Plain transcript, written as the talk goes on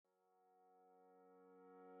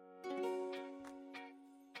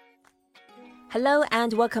Hello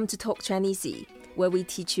and welcome to Talk Chinese, where we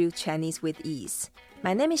teach you Chinese with ease.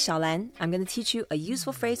 My name is ShaoLan. I'm going to teach you a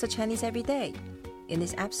useful phrase of Chinese every day. In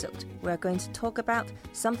this episode, we're going to talk about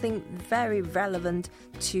something very relevant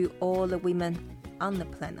to all the women on the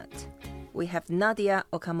planet. We have Nadya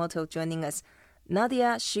Okamoto joining us.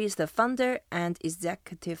 Nadya, she is the founder and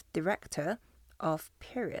executive director of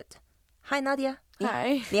Period. Hi, Nadya.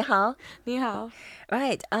 Hi. 你好. 你好.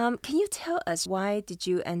 Right. Can you tell us why did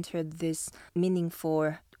you enter this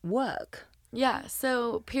meaningful work? Yeah,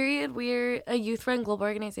 so Period, we're a youth-run global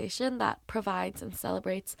organization that provides and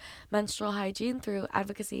celebrates menstrual hygiene through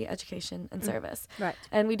advocacy, education, and service. Right.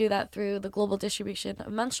 And we do that through the global distribution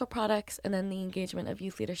of menstrual products and then the engagement of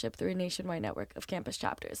youth leadership through a nationwide network of campus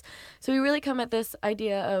chapters. So we really come at this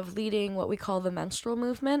idea of leading what we call the menstrual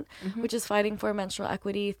movement, which is fighting for menstrual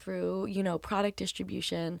equity through, product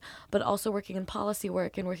distribution, but also working in policy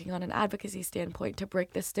work and working on an advocacy standpoint to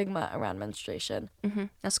break the stigma around menstruation.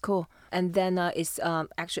 That's cool. And then it's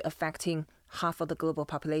actually affecting half of the global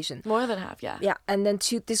population. More than half, yeah. Yeah, and then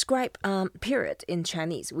to describe period in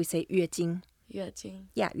Chinese, we say 月经. 月经.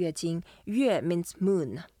 Yeah, 月经. 月 means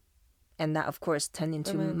moon. And that, of course, turn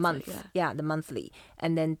into month. Yeah, the monthly.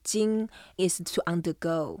 And then 经 is to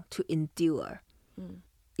undergo, to endure.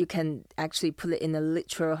 You can actually put it in a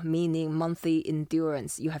literal meaning, monthly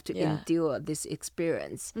endurance. You have to endure this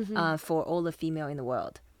experience for all the female in the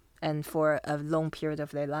world. And for a long period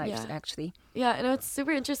of their lives, actually. Yeah, and it's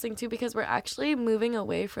super interesting, too, because we're actually moving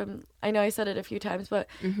away from, I know I said it a few times, but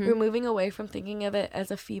we're moving away from thinking of it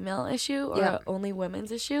as a female issue or only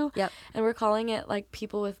women's issue. Yep. And we're calling it, like,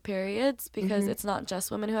 people with periods because it's not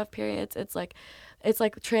just women who have periods. It's like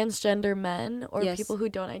transgender men or people who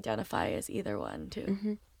don't identify as either one,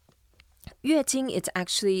 too. 月经, it's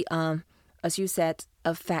actually, as you said,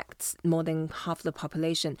 affects more than half the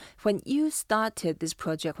population. When you started this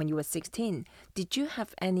project when you were 16, did you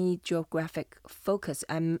have any geographic focus?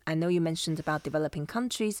 I know you mentioned about developing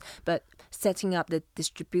countries, but setting up the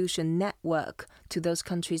distribution network to those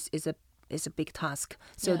countries is a big task.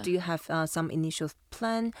 So do you have some initial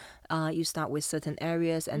plan? You start with certain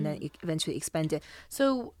areas and then eventually expand it?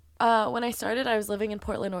 So when I started, I was living in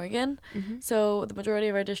Portland, Oregon. So the majority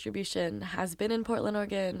of our distribution has been in Portland,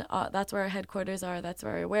 Oregon. That's where our headquarters are. That's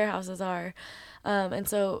where our warehouses are. And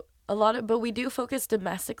so but we do focus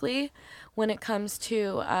domestically when it comes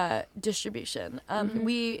to distribution.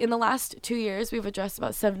 In the last 2 years, we've addressed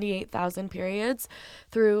about 78,000 periods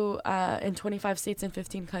through in 25 states and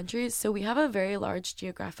 15 countries. So we have a very large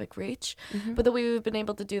geographic reach. But the way we've been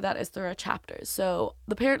able to do that is through our chapters. So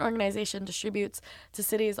the parent organization distributes to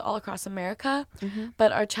cities all across America,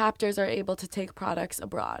 but our chapters are able to take products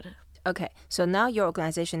abroad. Okay, so now your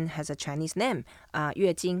organization has a Chinese name,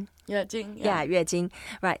 月经. 月经, Yeah, 月经.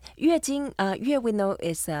 Right. 月经, 月 we know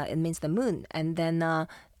it means the moon. And then,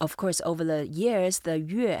 of course, over the years, the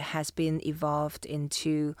月 has been evolved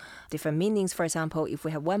into different meanings. For example, if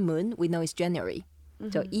we have one moon, we know it's January.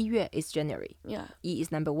 So 1月 is January. Yeah. 1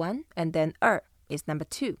 is number 1, and then 2 is number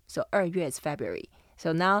 2. So 2月 is February.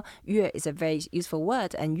 So now 月 is a very useful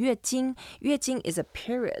word. And 月经is a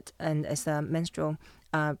period and it's a menstrual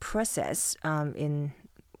process in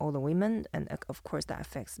all the women, and of course that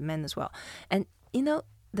affects men as well. And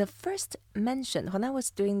the first mention when I was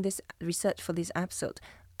doing this research for this episode,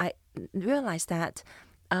 I realized that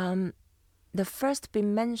the first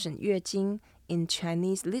been mentioned 月经 in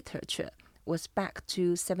Chinese literature was back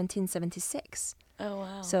to 1776. Oh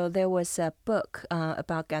wow! So there was a book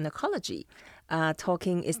about gynecology.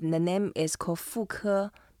 The name is called 妇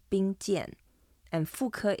科兵谏. And 妇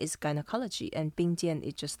科 is gynecology, and 兵谏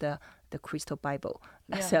is just the crystal Bible.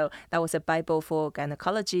 Yeah. So that was a Bible for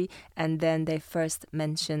gynecology, and then they first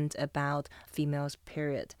mentioned about females'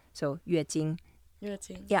 period. So 月经. 月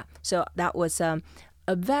经. Yeah, so that was a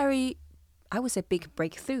very, I would say, big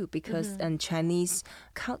breakthrough because in Chinese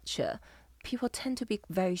culture, people tend to be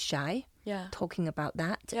very shy. Talking about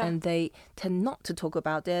that, and they tend not to talk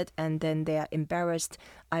about it, and then they are embarrassed.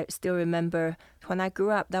 I still remember when I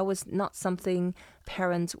grew up, that was not something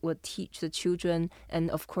parents would teach the children.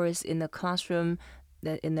 And of course, in the classroom,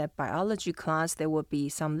 in the biology class, there would be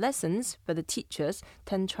some lessons, but the teachers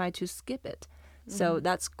tend to try to skip it. So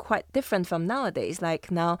that's quite different from nowadays.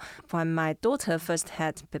 Like now, when my daughter first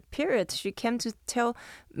had the period, she came to tell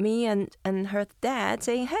me and her dad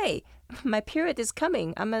saying, hey, my period is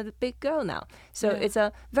coming. I'm a big girl now. So it's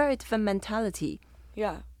a very different mentality.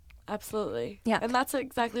 Yeah, absolutely. Yeah. And that's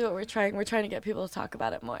exactly what we're trying. We're trying to get people to talk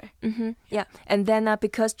about it more. Yeah. And then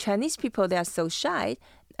because Chinese people, they are so shy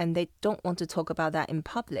and they don't want to talk about that in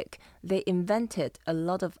public, they invented a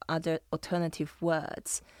lot of other alternative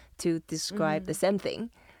words to describe the same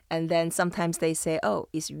thing. And then sometimes they say, oh,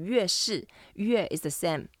 it's 月事. 月 is the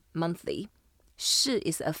same, monthly. 事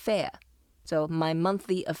is affair. So my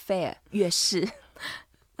monthly affair, 月事.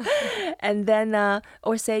 And then,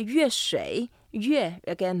 or say 月水. 月,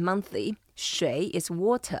 again, monthly. 水 is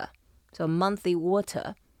water. So monthly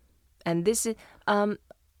water. And this is,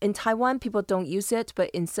 in Taiwan, people don't use it, but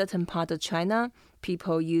in certain part of China,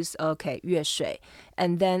 people use, 月水.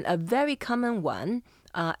 And then a very common one,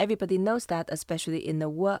 everybody knows that, especially in the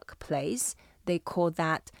workplace, they call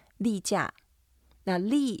that 例假. Now,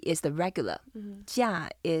 例 is the regular. 假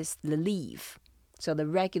is the leave. So the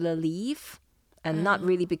regular leave, and not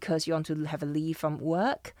really because you want to have a leave from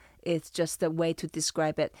work. It's just a way to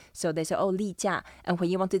describe it. So they say, oh, 例假. And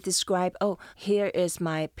when you want to describe, oh, here is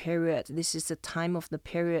my period. This is the time of the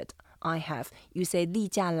period I have. You say 例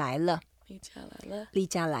假来了. 例假来了. 例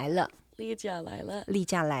假来了. 例假来了. 例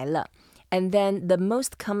假来了. And then the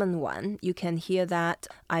most common one, you can hear that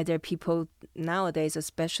either people nowadays,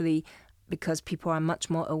 especially because people are much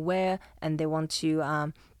more aware and they want to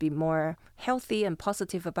be more healthy and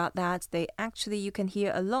positive about that. They actually, you can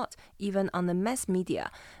hear a lot, even on the mass media,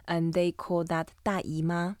 and they call that 大姨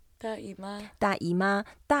妈. 大姨妈. 大姨妈.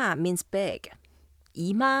 大 means big.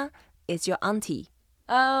 姨妈 is your auntie.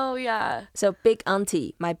 Oh, yeah. So big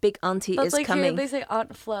auntie. My big auntie That's is like coming. Here they say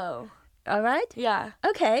Aunt Flo. All right? Yeah.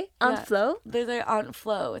 Okay. Aunt Yeah. Flo. They say Aunt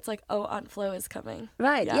Flo. It's like, oh, Aunt Flo is coming.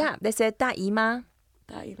 Right. Yeah. They say 大姨妈.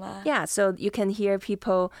 大姨妈. Yeah, so you can hear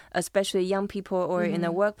people, especially young people or in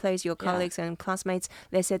the workplace, your colleagues and classmates,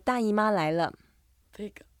 they say 大姨妈来了.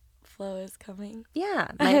 Big Flo is coming.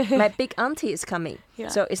 Yeah, my big auntie is coming. Yeah.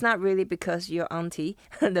 So it's not really because your auntie,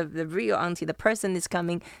 the real auntie, the person is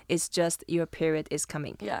coming, it's just your period is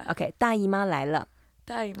coming. Yeah. Okay, 大姨妈来了.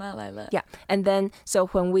 大姨妈来了. Yeah, and then, so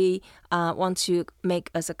when we want to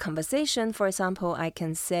make as a conversation, for example, I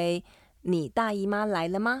can say, 你大姨妈来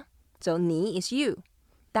了吗? So 你 is you.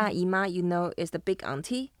 大姨妈, you know, is the big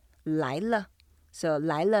auntie. 来了. So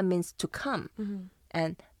来了 means to come.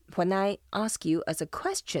 And when I ask you as a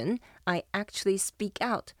question, I actually speak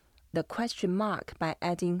out the question mark by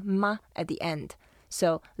adding 妈 at the end.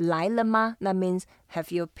 So 来了吗? That means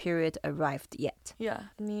have your period arrived yet?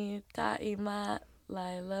 Yeah. 你大姨妈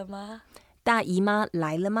来了吗? 大姨妈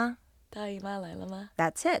来了吗? 大姨妈来了吗?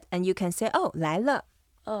 That's it. And you can say, oh, 来了.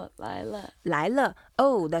 Oh, 来了. 来了.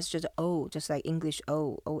 Oh, that's just O, just like English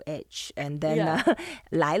O, O-H. And then Yeah.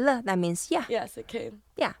 来了, that means yeah. Yes, it came.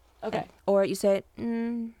 Yeah. Okay. Or you say,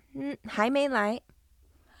 还没来.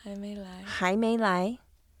 还没来. 还没来.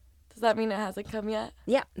 Does that mean it hasn't come yet?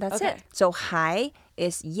 Yeah, that's Okay. it. So 还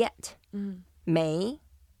is yet. 没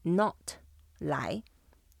not 来.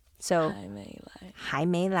 So 还没来. 还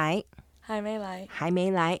没来. 还没来. 还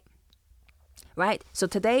没来. Right? So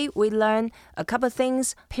today we learn a couple of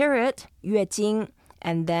things. Period, 月经.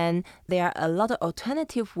 And then there are a lot of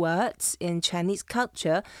alternative words in Chinese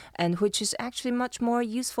culture, and which is actually much more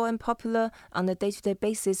useful and popular on a day-to-day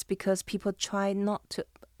basis because people try not to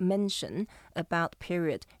mention about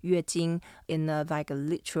period, 月经, in a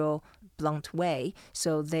literal, blunt way.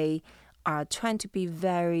 So they are trying to be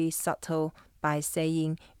very subtle by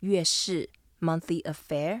saying 月事, monthly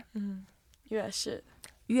affair. 月事.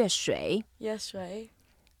 月水, 月水.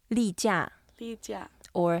 例假, 例假.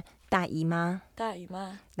 or 大姨妈. 大姨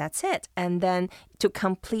妈. That's it. And then to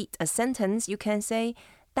complete a sentence, you can say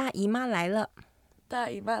大姨妈来了. 大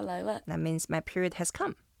姨妈来了. That means my period has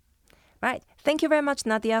come. Right. Thank you very much,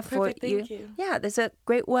 Nadya, for Perfect, thank you. Yeah, there's a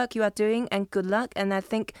great work you are doing and good luck. And I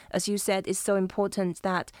think, as you said, it's so important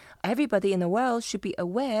that everybody in the world should be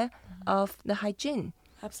aware of the hygiene.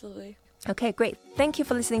 Absolutely. Okay, great. Thank you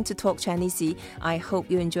for listening to Talk Chinese. I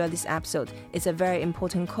hope you enjoyed this episode. It's a very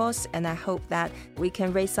important course, and I hope that we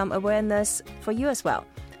can raise some awareness for you as well.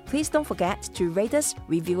 Please don't forget to rate us,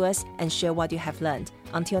 review us, and share what you have learned.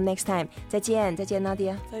 Until next time, 再见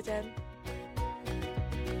Nadya. 再见.